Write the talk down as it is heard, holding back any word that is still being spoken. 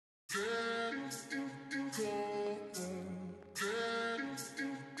And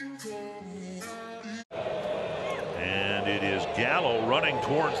it is Gallo running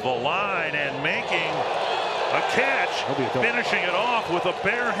towards the line and making a catch, finishing it off with a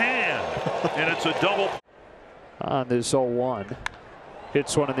bare hand. And it's a double. On this 0-1.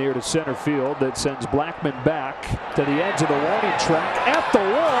 Hits one in the air to center field that sends Blackman back to the edge of the warning track at the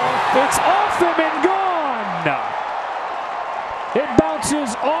wall. It's off him and gone. It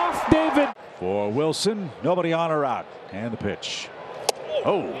bounces off David. For Wilson, nobody on or out. And the pitch.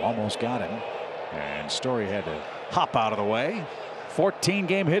 Oh, almost got him. And Story had to hop out of the way.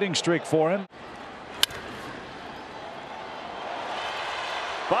 14-game hitting streak for him.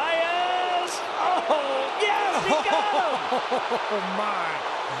 Baez! Oh, yes, he got him! Oh, my.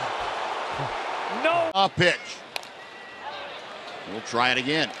 No. A pitch. We'll try it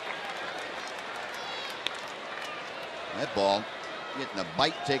again. That ball getting a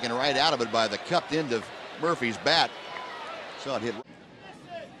bite taken right out of it by the cupped end of Murphy's bat. Saw it hit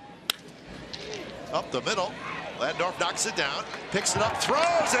up the middle. Landorf knocks it down, picks it up, throws,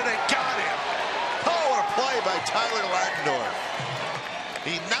 and it got him. Oh, what a play by Tyler Landorf.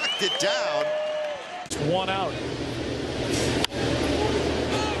 He knocked it down. It's one out.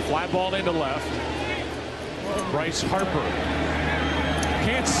 Fly ball into left. Bryce Harper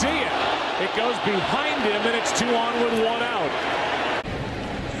can't see it. It goes behind him, and it's 2 on with 1 out.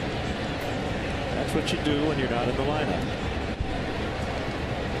 That's what you do when you're not in the lineup.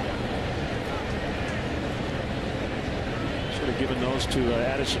 Should have given those to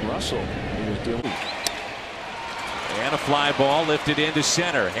Addison Russell. He was dealing. And a fly ball lifted into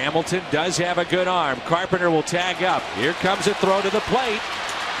center. Hamilton does have a good arm. Carpenter will tag up. Here comes a throw to the plate.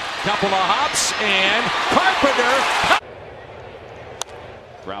 Couple of hops, and Carpenter.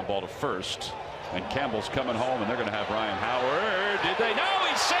 Ground ball to first, and Campbell's coming home, and they're going to have Ryan Howard. Did they? No,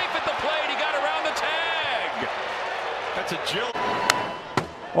 he's safe at the plate. He got around the tag. That's a joke.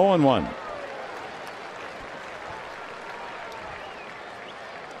 0-1.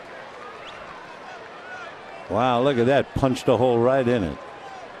 Wow, look at that. Punched a hole right in it.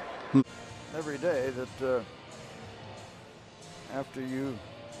 Every day that after you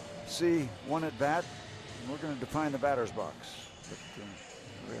see one at bat, we're going to define the batter's box. But here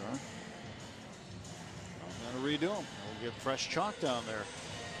we are. I'm going to redo them. We'll get fresh chalk down there.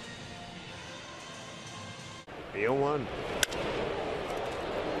 The 0-1.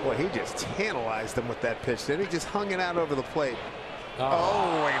 Boy, he just tantalized them with that pitch. Then he just hung it out over the plate.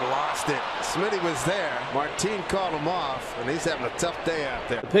 Oh, he lost it. Smitty was there. Martin called him off, and he's having a tough day out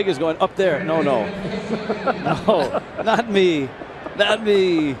there. The pig is going up there. No, no. No, not me. Not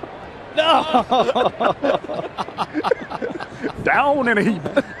me. No. Down in a heap.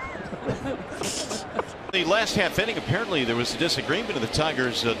 The last half inning, apparently there was a disagreement in the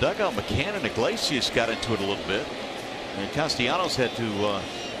Tigers' dugout. McCann and Iglesias got into it a little bit, and Castellanos had to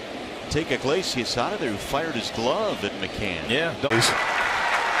take Iglesias out of there, who fired his glove at McCann. Yeah.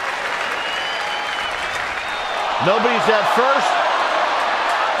 Nobody's at first.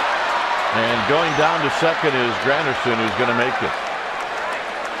 And going down to second is Granderson, who's going to make it.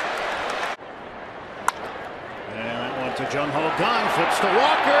 And that one to Jung Ho Kang, flips to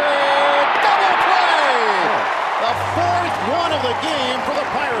Walker. Double play! The 4th one of the game for the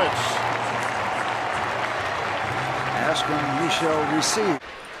Pirates. Asking Michel receive.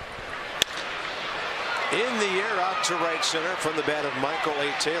 In the air out to right center from the bat of Michael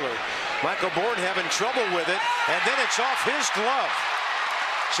A. Taylor. Michael Bourne having trouble with it, and then it's off his glove.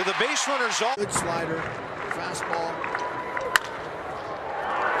 So the base runner's off. Good slider, fastball.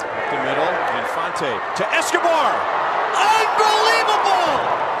 Up the middle, Infante to Escobar. Unbelievable!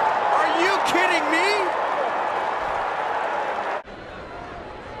 Are you kidding me?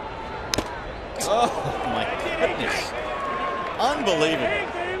 Oh my goodness. Unbelievable.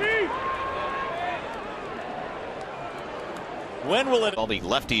 When will it? All the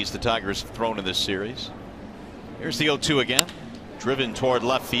lefties the Tigers have thrown in this series. Here's the 0-2 again. Driven toward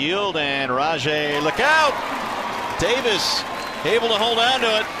left field, and Rajay, look out! Davis able to hold on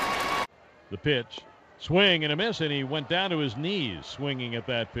to it. The pitch, swing and a miss, and he went down to his knees swinging at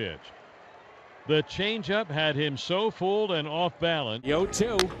that pitch. The changeup had him so fooled and off balance.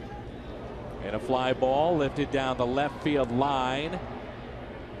 0-2. And a fly ball lifted down the left field line.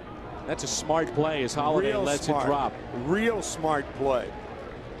 That's a smart play as Holiday lets it drop. Real smart play.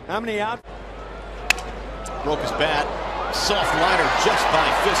 How many out? Broke his bat. Soft liner just by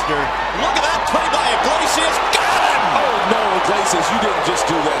Fister. Look at that play by Iglesias. Got him! Oh no, Iglesias, you didn't just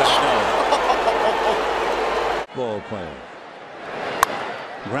do that. I know. Ball player.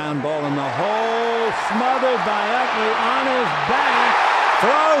 Ground ball in the hole. Smothered by Utley on his back.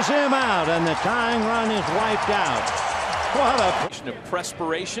 throws him out, and the tying run is wiped out. What a of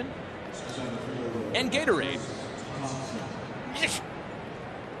perspiration and Gatorade.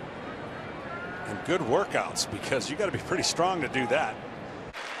 And good workouts, because you got to be pretty strong to do that.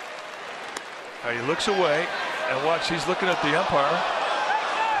 He looks away, and watch, he's looking at the umpire.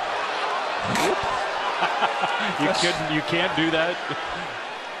 You can't do that.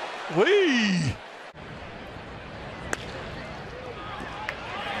 Whee!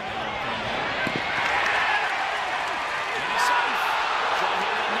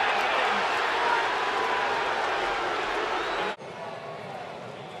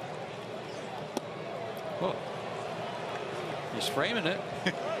 Whoa. He's framing it.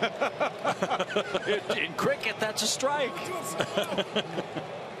 In cricket, that's a strike.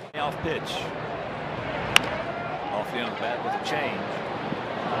 Off pitch. Off the end of the bat with a change.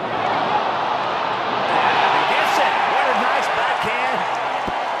 And he gets it. What a nice backhand.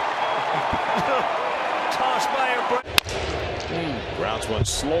 Tossed by a Grounds one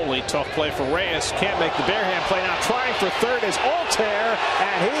slowly. Tough play for Reyes. Can't make the bare hand play. Now trying for third is Altair,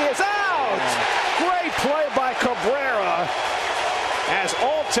 and he is out. Great play by Cabrera as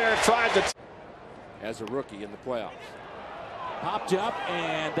Altair tried to. As a rookie in the playoffs. Popped up,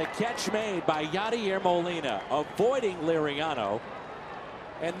 and the catch made by Yadier Molina, avoiding Liriano,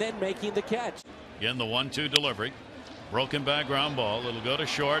 and then making the catch. In the 1-2 delivery. Broken back ground ball. It'll go to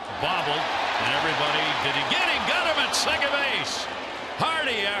short. Bobbled. And everybody, did he get him? Got him at second base.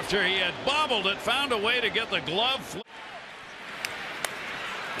 Hardy, after he had bobbled it, found a way to get the glove.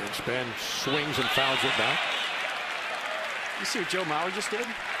 Greenspan swings and fouls it back. You see what Joe Mauer just did?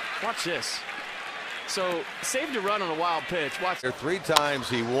 Watch this. So, saved a run on a wild pitch. Watch. 3 times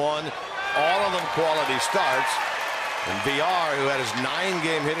he won, all of them quality starts. And VR, who had his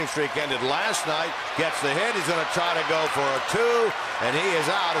 9-game hitting streak ended last night, gets the hit. He's going to try to go for a 2, and he is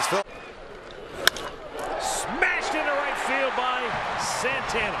out. Smashed into right field by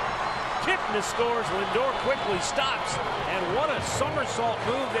Santana. Kipnis scores. Lindor quickly stops. And what a somersault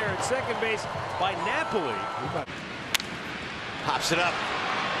move there at second base by Napoli. Hops it up.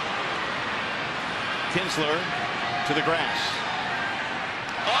 Kinsler to the grass.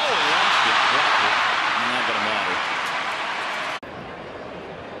 Oh, he lost it. Dropped it. Not going to matter.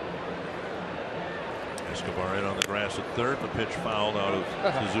 Escobar in on the grass at third. The pitch fouled out of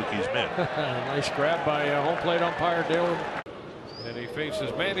Suzuki's mitt. Nice grab by home plate umpire Dale. And he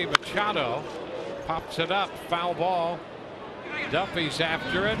faces Manny Machado. Pops it up. Foul ball. Duffy's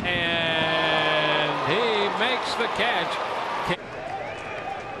after it, and he makes the catch.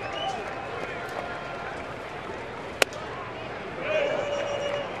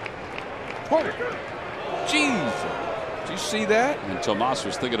 Whoa. Jeez. Did you see that? And Tomas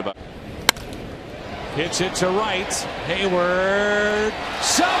was thinking about. Hits it to right. Hayward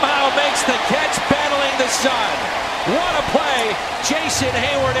somehow makes the catch, battling the sun. What a play. Jason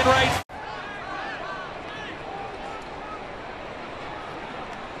Hayward in right.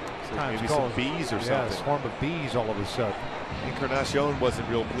 Maybe some bees or something. Yeah, a swarm of bees all of a sudden. Encarnacion wasn't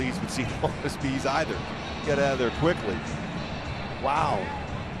real pleased with seeing all those bees either. Get out of there quickly. Wow.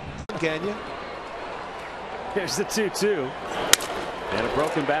 Can you? Here's the 2-2. And a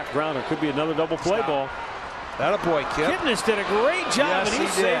broken back grounder. Could be another double play ball. That a boy, Kip. Kipnis did a great job, yes, and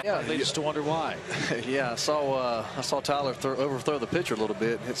he did. Yeah, they just wonder why. Yeah, I saw Tyler overthrow the pitcher a little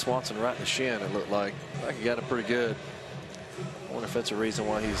bit, hit Swanson right in the shin. It looked like he got it pretty good. I wonder if that's a reason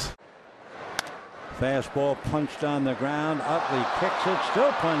why he's. Fastball punched on the ground. Utley kicks it.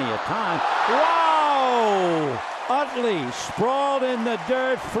 Still plenty of time. Wow! Utley sprawled in the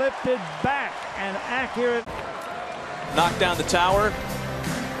dirt, flipped it back, and accurate. Knocked down the tower.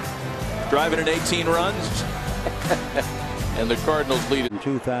 Driving in 18 runs. And the Cardinals lead it. In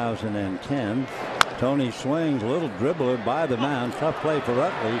 2010, Tony swings, a little dribbler by the mound. Tough play for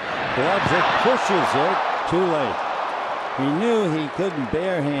Utley. Gloves it, pushes it. Too late. He knew he couldn't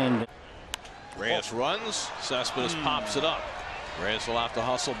barehand. Reyes runs. Cespedes pops it up. Reyes will have to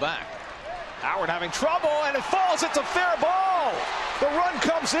hustle back. Howard having trouble, and it falls. It's a fair ball. The run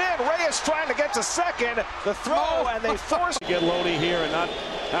comes in. Reyes trying to get to second. The throw, and they force. Get Loney here and not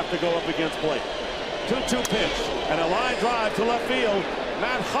have to go up against Blake. 2-2 pitch, and a line drive to left field.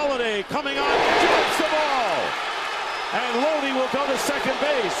 Matt Holliday coming on, drops the ball. And Loney will go to second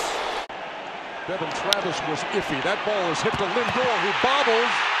base. Devin Travis was iffy. That ball is hit to Lindor, who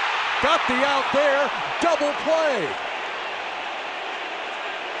bobbles. Got the out there. Double play.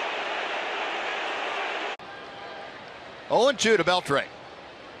 Oh, 0-2 to Beltre.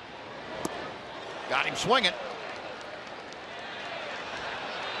 Got him swinging.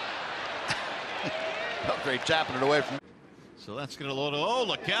 Beltre tapping it away from. So that's going to load. Oh,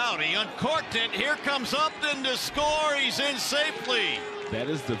 look out. He uncorked it. Here comes Upton to score. He's in safely. That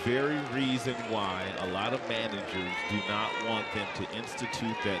is the very reason why a lot of managers do not want them to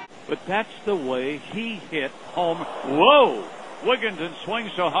institute that. But that's the way he hit home. Whoa! Wigginton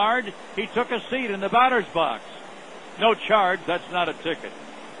swings so hard, he took a seat in the batter's box. No charge. That's not a ticket.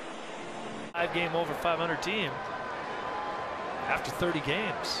 5-game over 500 team after 30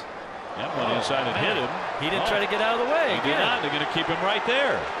 games. That one inside and hit him. He didn't try to get out of the way. He did not. They're going to keep him right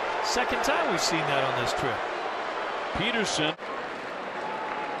there. Second time we've seen that on this trip. Peterson.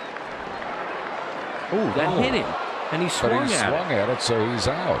 Oh, that hit him. And he swung at it, so he's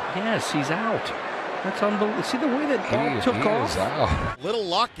out. Yes, he's out. That's unbelievable. See the way that ball took off? Out. Little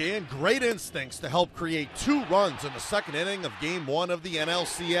luck and great instincts to help create 2 runs in the second inning of Game 1 of the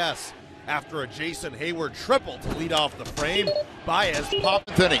NLCS. After a Jason Hayward triple to lead off the frame, Baez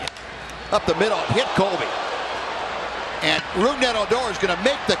popped inning. Up the middle, hit Colby. And Rougned Odor is going to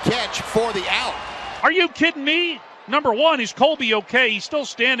make the catch for the out. Are you kidding me? Number 1, is Colby okay? He's still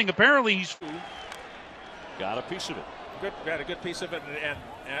standing. Apparently he's... Got a piece of it. Got a good piece of it and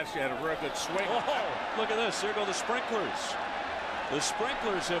actually had a real good swing. Oh, look at this. There go the sprinklers. The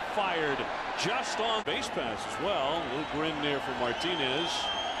sprinklers have fired just on base pass as well. A little grin there for Martinez.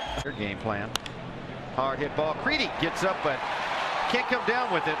 Their game plan. Hard hit ball. Creedy gets up but can't come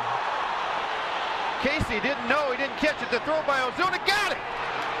down with it. Casey didn't know. He didn't catch it. The throw by Ozuna. Got it!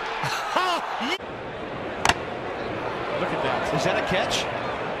 Look at that. Is that a catch?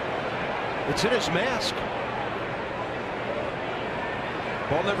 It's in his mask.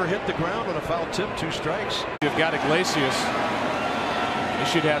 Ball never hit the ground on a foul tip. 2 strikes. You've got Iglesias. They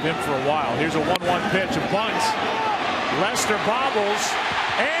should have him for a while. Here's a 1-1 pitch. A bunt. Lester bobbles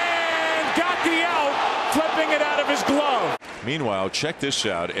and got the out, flipping it out of his glove. Meanwhile, check this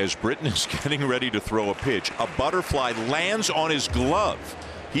out. As Britton is getting ready to throw a pitch, a butterfly lands on his glove.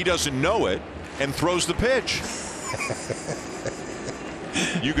 He doesn't know it and throws the pitch.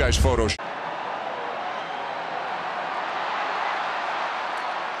 You guys photoshop.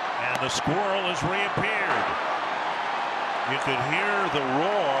 And the squirrel has reappeared. You could hear the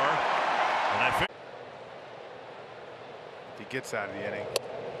roar. And I think if he gets out of the inning,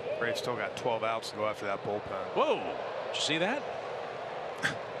 Braves still got 12 outs to go after that bullpen. Whoa! Did you see that?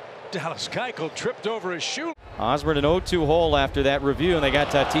 Dallas Keuchel tripped over his shoe. Osborne an 0-2 hole after that review, and they got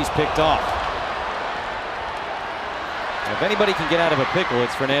Tatis picked off. If anybody can get out of a pickle,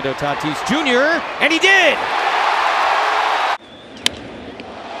 it's Fernando Tatis Jr., and he did!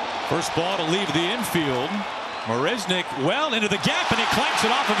 First ball to leave the infield. Marisnik well into the gap, and he clanks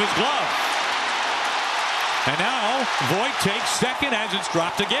it off of his glove. And now Voit takes second as it's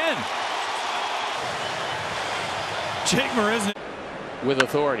dropped again. Jake Marisnik with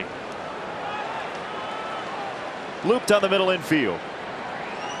authority. Looped down the middle infield.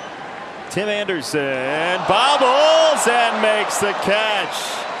 Tim Anderson bobbles and makes the catch.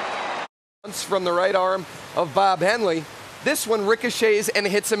 From the right arm of Bob Henley. This one ricochets and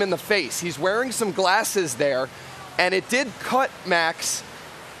hits him in the face. He's wearing some glasses there, and it did cut Max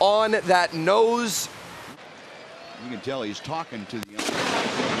on that nose. You can tell he's talking to the other.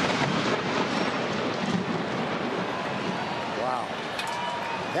 Wow.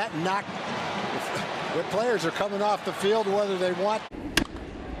 That knocked. The players are coming off the field whether they want.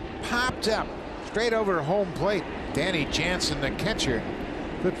 Popped up straight over home plate. Danny Jansen, the catcher,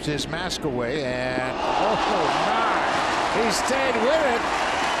 flips his mask away and oh my. He stayed with it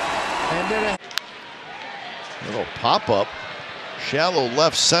and did a little pop-up, shallow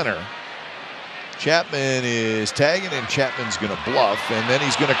left center. Chapman is tagging, and Chapman's going to bluff, and then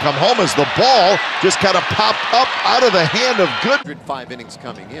he's going to come home as the ball just kind of popped up out of the hand of Good. 5 innings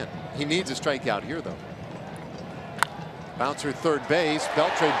coming in. He needs a strikeout here, though. Bouncer third base.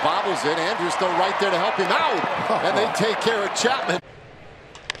 Beltre bobbles it. Andrews still right there to help him out, and they take care of Chapman.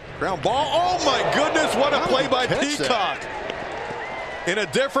 Ground ball. Oh my goodness, what a play by Peacock. In a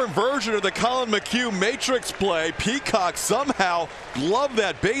different version of the Colin McHugh Matrix play, Peacock somehow gloved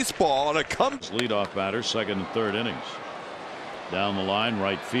that baseball on a leadoff batter, second and third innings. Down the line,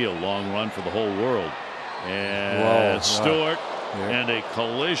 right field, long run for the whole world. And Stewart, and a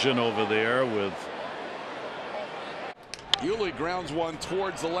collision over there with. Yuli grounds one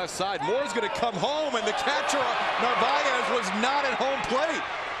towards the left side. Moore's going to come home, and the catcher, Narvaez, was not at home plate.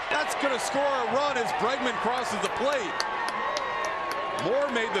 That's going to score a run as Bregman crosses the plate. Moore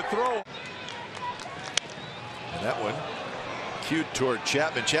made the throw. And that one cued toward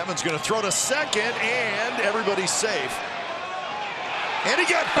Chapman. Chapman's going to throw to second, and everybody's safe. And he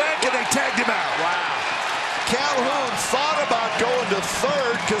got back, and they tagged him out. Wow. Calhoun thought about going to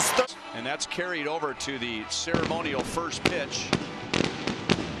third because. And that's carried over to the ceremonial first pitch,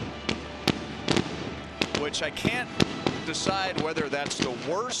 which I can't decide whether that's the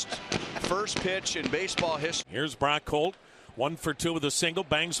worst first pitch in baseball history. Here's Brock Holt, 1 for 2 with a single,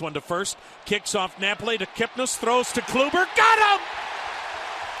 bangs one to first, kicks off Napoli to Kipnis, throws to Kluber, got him!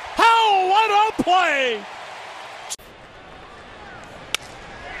 Oh, what a play!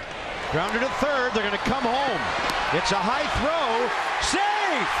 Grounded at third, they're going to come home. It's a high throw,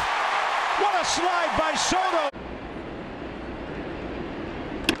 safe! What a slide by Soto!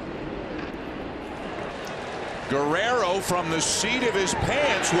 Guerrero from the seat of his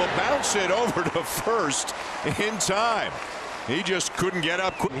pants will bounce it over to first in time. He just couldn't get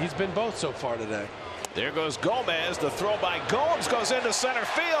up. He's been both so far today. There goes Gomez. The throw by Gomes goes into center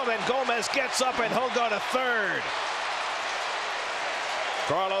field, and Gomez gets up and he'll go to third.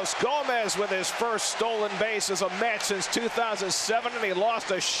 Carlos Gomez with his first stolen base as a Met since 2007, and he lost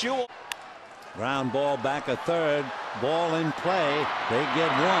a shoe. Ground ball back at third. Ball in play. They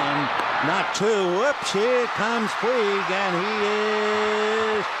get one, not two. Whoops, here comes Puig, and he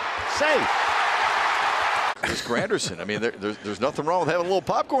is safe. It's Granderson. I mean, there's nothing wrong with having a little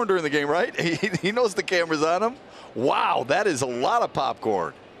popcorn during the game, right? He knows the camera's on him. Wow, that is a lot of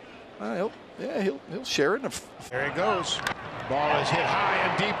popcorn. He'll share it. There he goes. Ball is hit high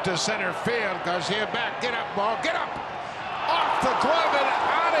and deep to center field. Garcia back. Get up, ball. Get up. Off the glove and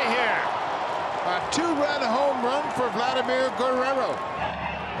out of here. A 2-run home run for Vladimir Guerrero.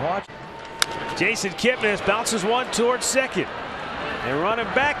 Watch. Jason Kipnis bounces one towards second. They run him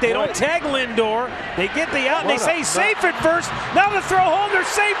back. They don't tag Lindor. They get the out, and they say safe at first. Now the throw home. They're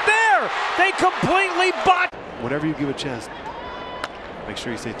safe there. They completely botch. Whenever you give a chance, make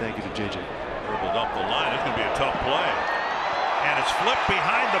sure you say thank you to JJ. Dribbled up the line. It's going to be a tough play. And it's flipped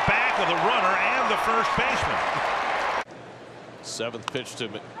behind the back of the runner and the first baseman. Seventh pitch to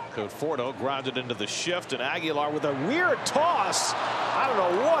Conforto, grounded into the shift, and Aguilar with a weird toss. I don't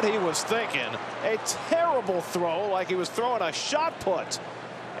know what he was thinking. A terrible throw, like he was throwing a shot put.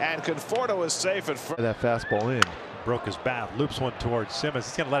 And Conforto is safe at first. That fastball in. Broke his bat. Loops one towards Simmons.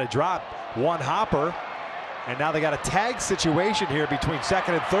 He's going to let it drop. One hopper. And now they got a tag situation here between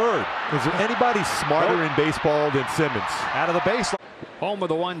second and third. Is there anybody smarter in baseball than Simmons? Out of the baseline. Home with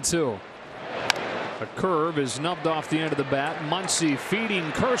the 1-2. A curve is nubbed off the end of the bat. Muncy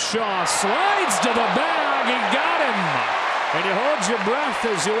feeding Kershaw. Slides to the bag. He got him. And you hold your breath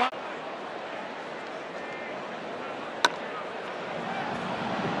as you watch.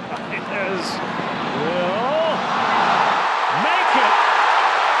 Will make it.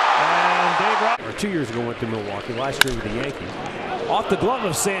 And Dave 2 years ago went to Milwaukee. Last year with the Yankees. off the glove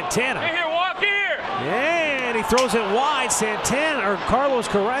of Santana. Hey, here, walk here. And he throws it wide. Santana, or Carlos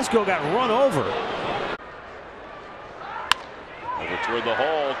Carrasco, got run over. Over toward the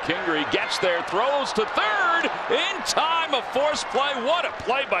hole. Kingery gets there, throws to third in time. A forced play. What a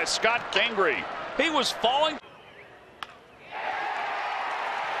play by Scott Kingery. He was falling.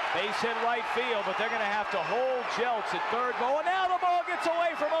 Base hit right field, but they're going to have to hold Jeltz at third. And now the ball gets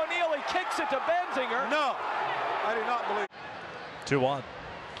away from O'Neill. He kicks it to Benzinger. No, I do not believe. 2-1.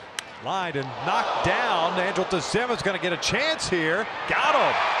 Lined and knocked down. Andrelton Simmons going to get a chance here. Got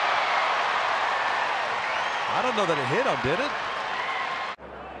him. I don't know that it hit him, did it?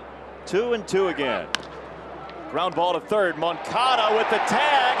 2-2 again. Ground ball to third. Moncada with the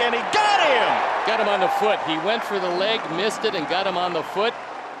tag, and he got him! Got him on the foot. He went for the leg, missed it, and got him on the foot.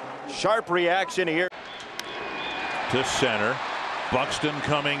 Sharp reaction here. To center. Buxton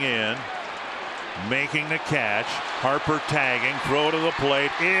coming in. Making the catch. Harper tagging. Throw to the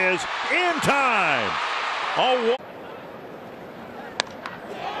plate is in time. Oh.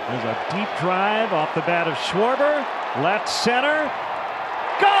 There's a deep drive off the bat of Schwarber. Left center.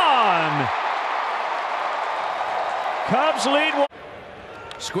 Gone! Cubs lead.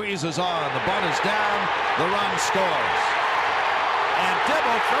 Squeezes on. The bunt is down. The run scores. And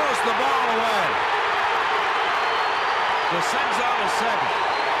Dibble throws the ball away. Descends out to second.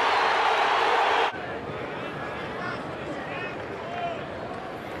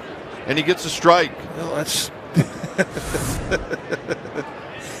 And he gets a strike. Well, that's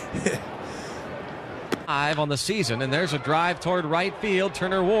On the season, and there's a drive toward right field.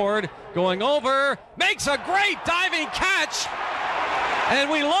 Turner Ward going over, makes a great diving catch,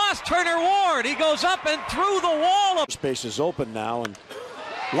 and we lost Turner Ward. He goes up and through the wall. Space is open now, and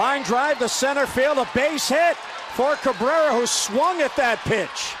line drive to center field, a base hit for Cabrera, who swung at that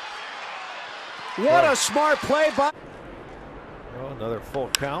pitch. What a smart play by. Oh, another full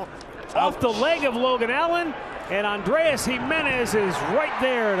count. Off the leg of Logan Allen, and Andreas Jimenez is right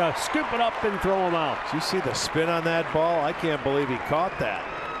there to scoop it up and throw him out. Did you see the spin on that ball? I can't believe he caught that.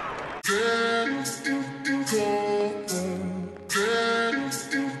 Good.